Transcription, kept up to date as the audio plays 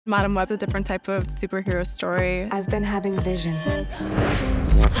Madam Web's a different type of superhero story. I've been having visions.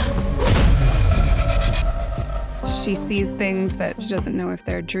 She sees things that she doesn't know if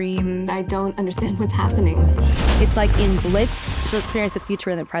they're dreams. I don't understand what's happening. It's like in blips. She'll experience the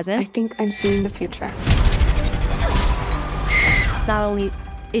future and the I present. think I'm seeing the future. Not only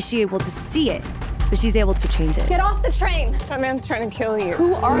is she able to see it, but she's able to change it. Get off the train! That man's trying to kill you.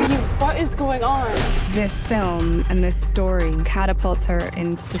 Who are you? What is going on? This film and this story catapults her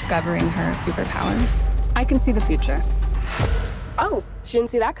into discovering her superpowers. I can see the future. Oh, she didn't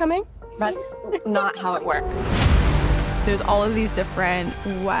see that coming? That's not how it works. There's all of these different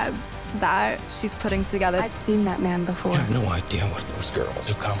webs that she's putting together. I've seen that man before. I have no idea what those girls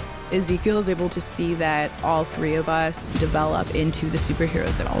who come. Ezekiel is able to see that all three of us develop into the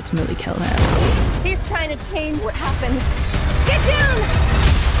superheroes that ultimately kill him. He's trying to change what happens. Get down!